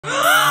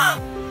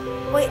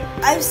Wait,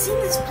 I've seen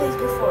this place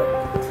before.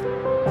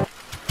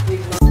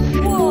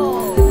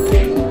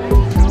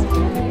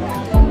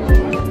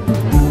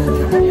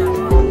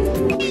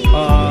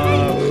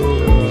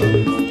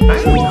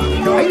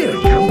 I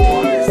didn't count.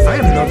 I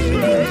am not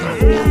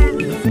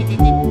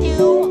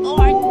Do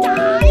or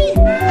die?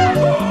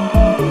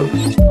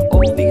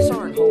 Oh, these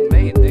aren't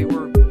homemade. They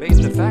were made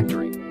in a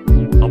factory.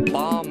 A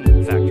bomb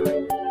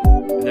factory.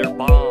 They're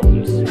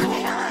bombs.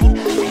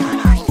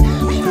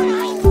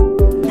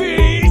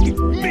 Big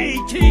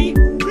meaty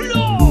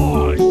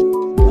laws!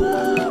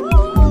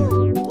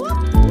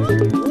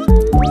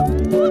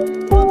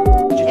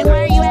 And why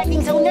are you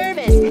acting so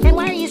nervous? And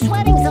why are you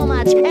sweating so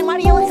much? And why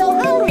do you look so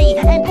hungry?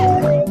 And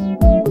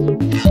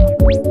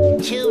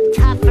too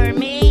tough for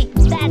me?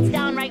 That's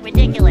downright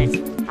ridiculous.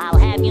 I'll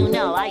have you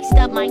know I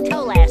stubbed my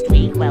toe last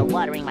week while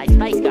watering my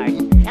spice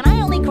garden, and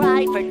I only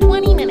cried for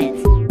 20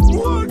 minutes.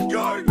 What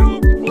kind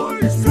of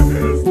place is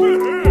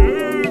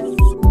this?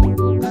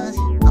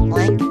 A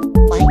blank,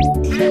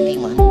 happy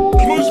one.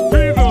 Must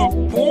be the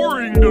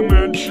boring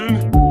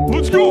dimension.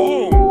 Let's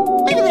go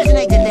home. Maybe there's an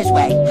exit this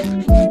way.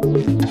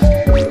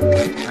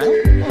 Huh?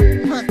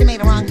 Must have made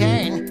a wrong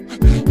turn.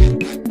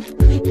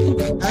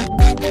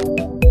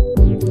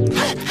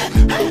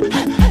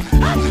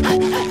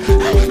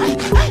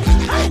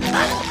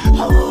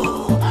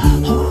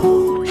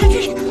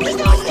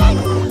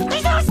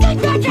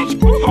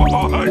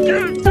 I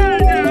can't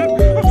take it.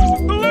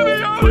 Let me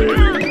out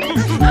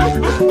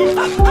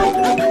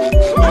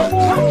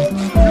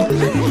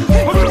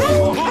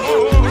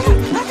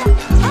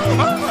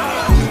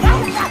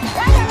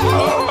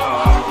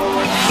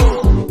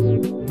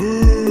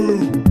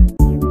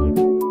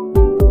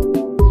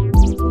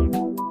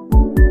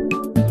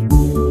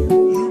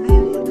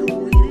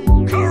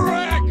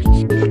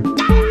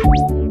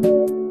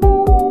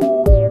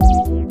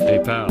Hey,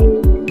 pal.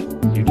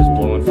 You just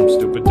blowing from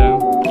Stupid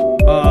Town?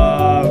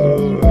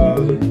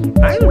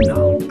 I don't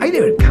know. I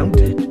never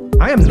counted.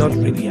 I am not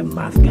really a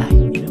math guy,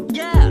 you know.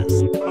 Yes.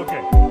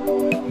 Okay.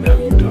 Now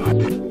you die.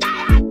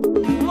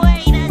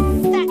 Wait a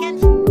second.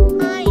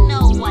 I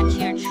know what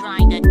you're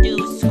trying to do,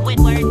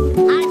 Squidward.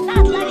 I'm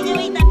not letting you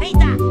eat the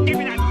pizza. Give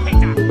me that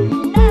pizza.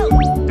 No.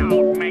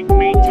 Don't make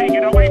me take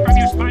it away from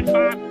you,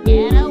 SpongeBob.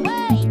 Get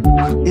away.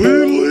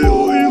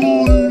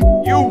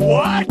 You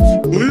what?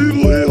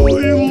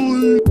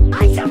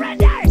 I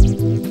surrender.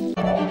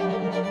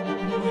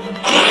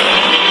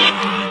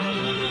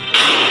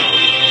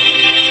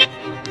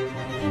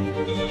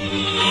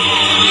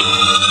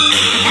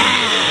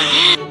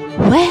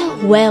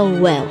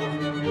 Well.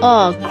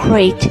 Oh,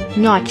 great,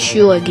 not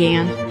you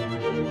again.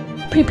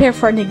 Prepare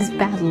for next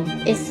battle.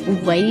 It's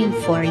waiting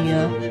for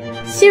you.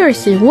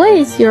 Seriously, what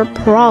is your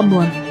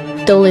problem,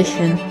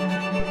 Deletion?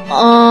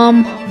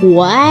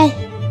 What?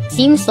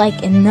 Seems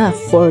like enough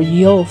for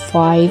you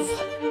 5.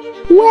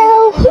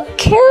 Well, who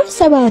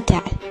cares about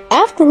that?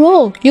 After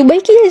all, you're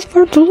making this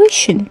for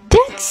Deletion.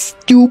 That's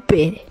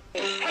stupid.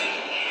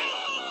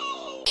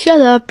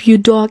 Shut up, you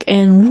dog,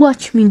 and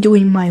watch me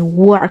doing my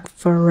work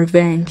for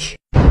revenge.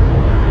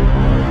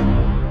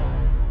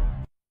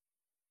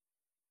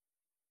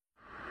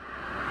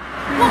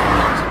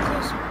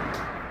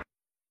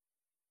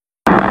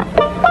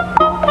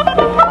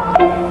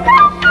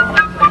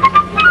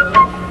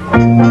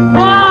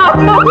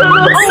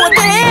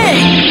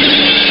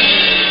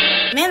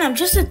 Man, I'm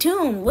just a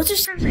toon. What's your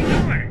sense of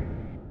humor?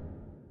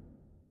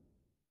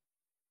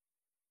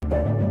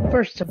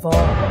 First of all,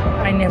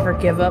 I never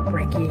give up,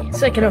 Ricky.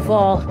 Second of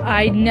all,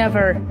 I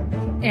never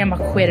am a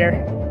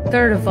quitter.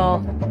 Third of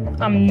all,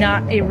 I'm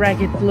not a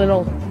ragged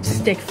little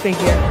stick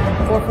figure.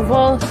 Fourth of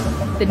all,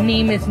 the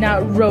name is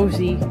not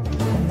Rosie.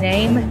 The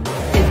name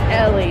is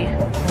Ellie.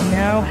 And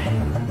now,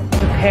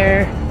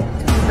 prepare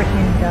to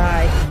freaking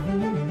die.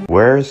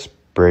 Where's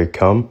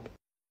Breakump?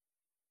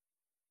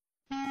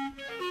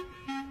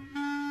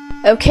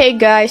 Okay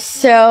guys,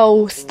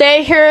 so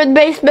stay here in the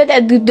basement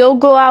and don't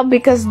go out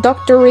because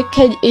Dr. Rick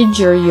can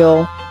injure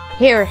you.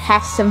 Here,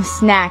 have some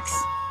snacks.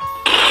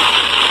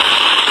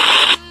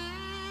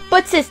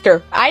 But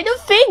sister, I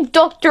don't think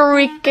Dr.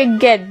 Rick can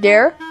get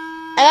there.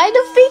 And I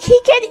don't think he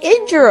can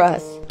injure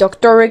us.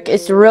 Dr. Rick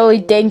is really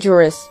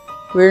dangerous.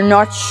 We're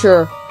not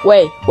sure.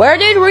 Wait, where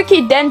did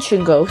Ricky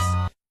Dention go?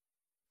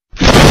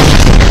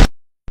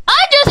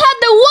 I just had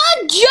the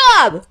one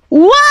job!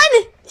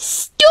 One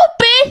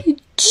stupid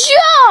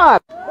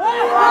job!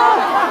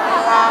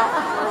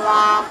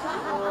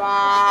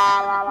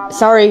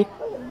 Sorry.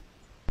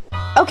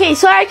 Okay,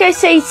 so like I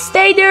say,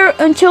 stay there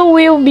until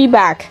we'll be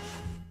back.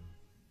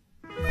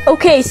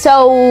 Okay,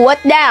 so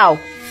what now?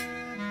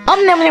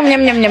 Nom nom nom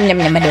nom nom nom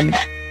nom nom.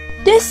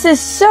 This is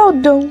so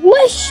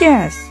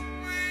delicious.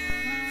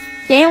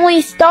 Can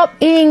we stop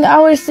eating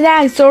our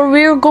snacks or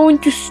we're going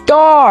to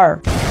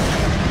starve?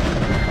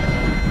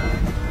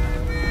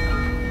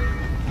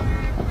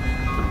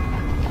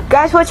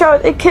 Guys, watch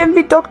out, it can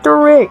be Dr.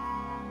 Rick.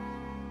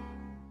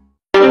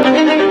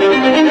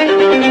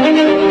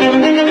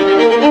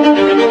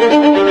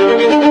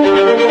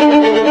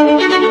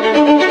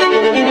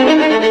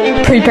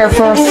 Prepare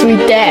for a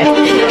sweet death.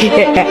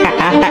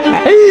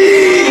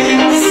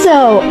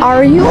 Oh,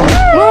 are you?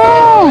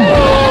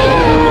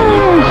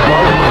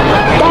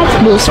 That's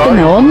Blue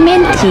Spinel and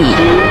Minty.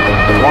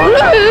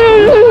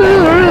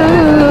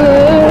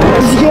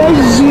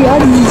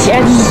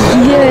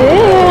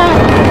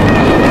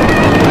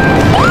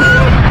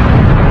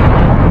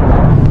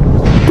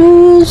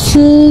 This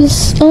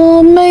is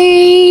amazing.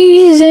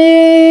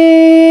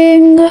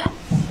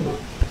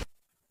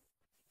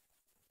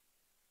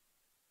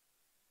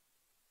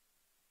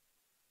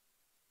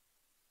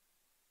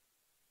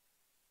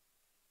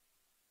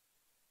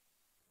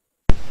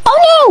 Oh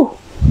no!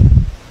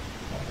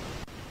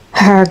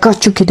 I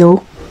got you,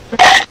 kiddo.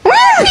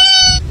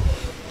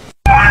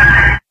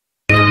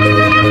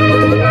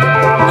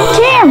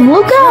 Cam,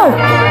 look out!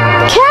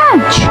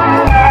 Catch!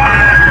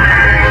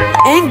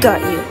 And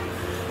got you.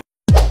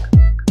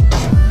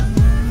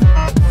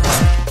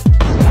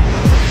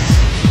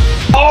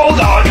 Hold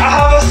on, I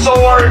have a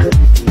sword!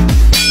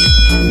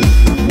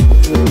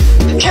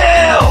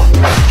 Kill!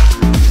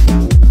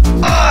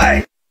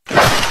 I!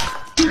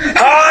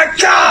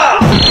 Haka!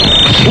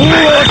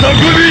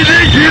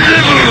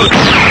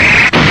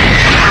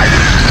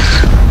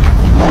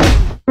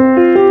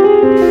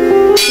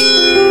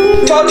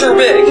 Dr.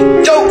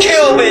 Big, don't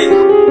kill me!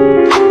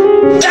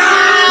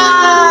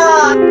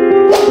 Ah!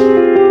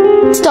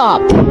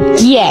 Stop.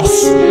 Yes,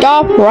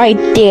 stop right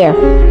there.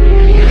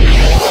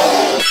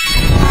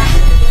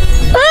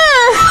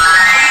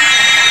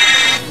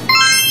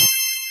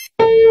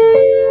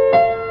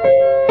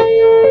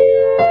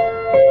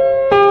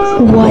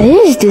 What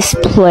is this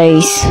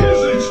place?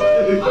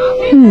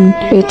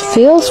 It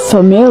feels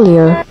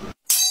familiar.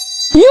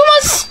 You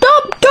must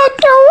stop,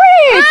 Dr.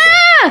 Rick!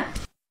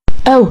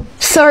 Oh,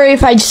 sorry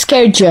if I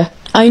scared you.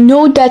 I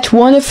know that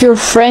one of your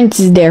friends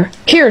is there.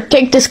 Here,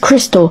 take this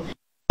crystal.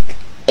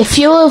 If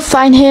you will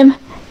find him,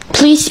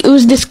 please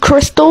use this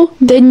crystal,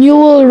 then you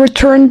will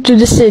return to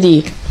the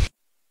city.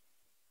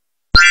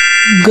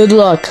 Good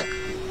luck.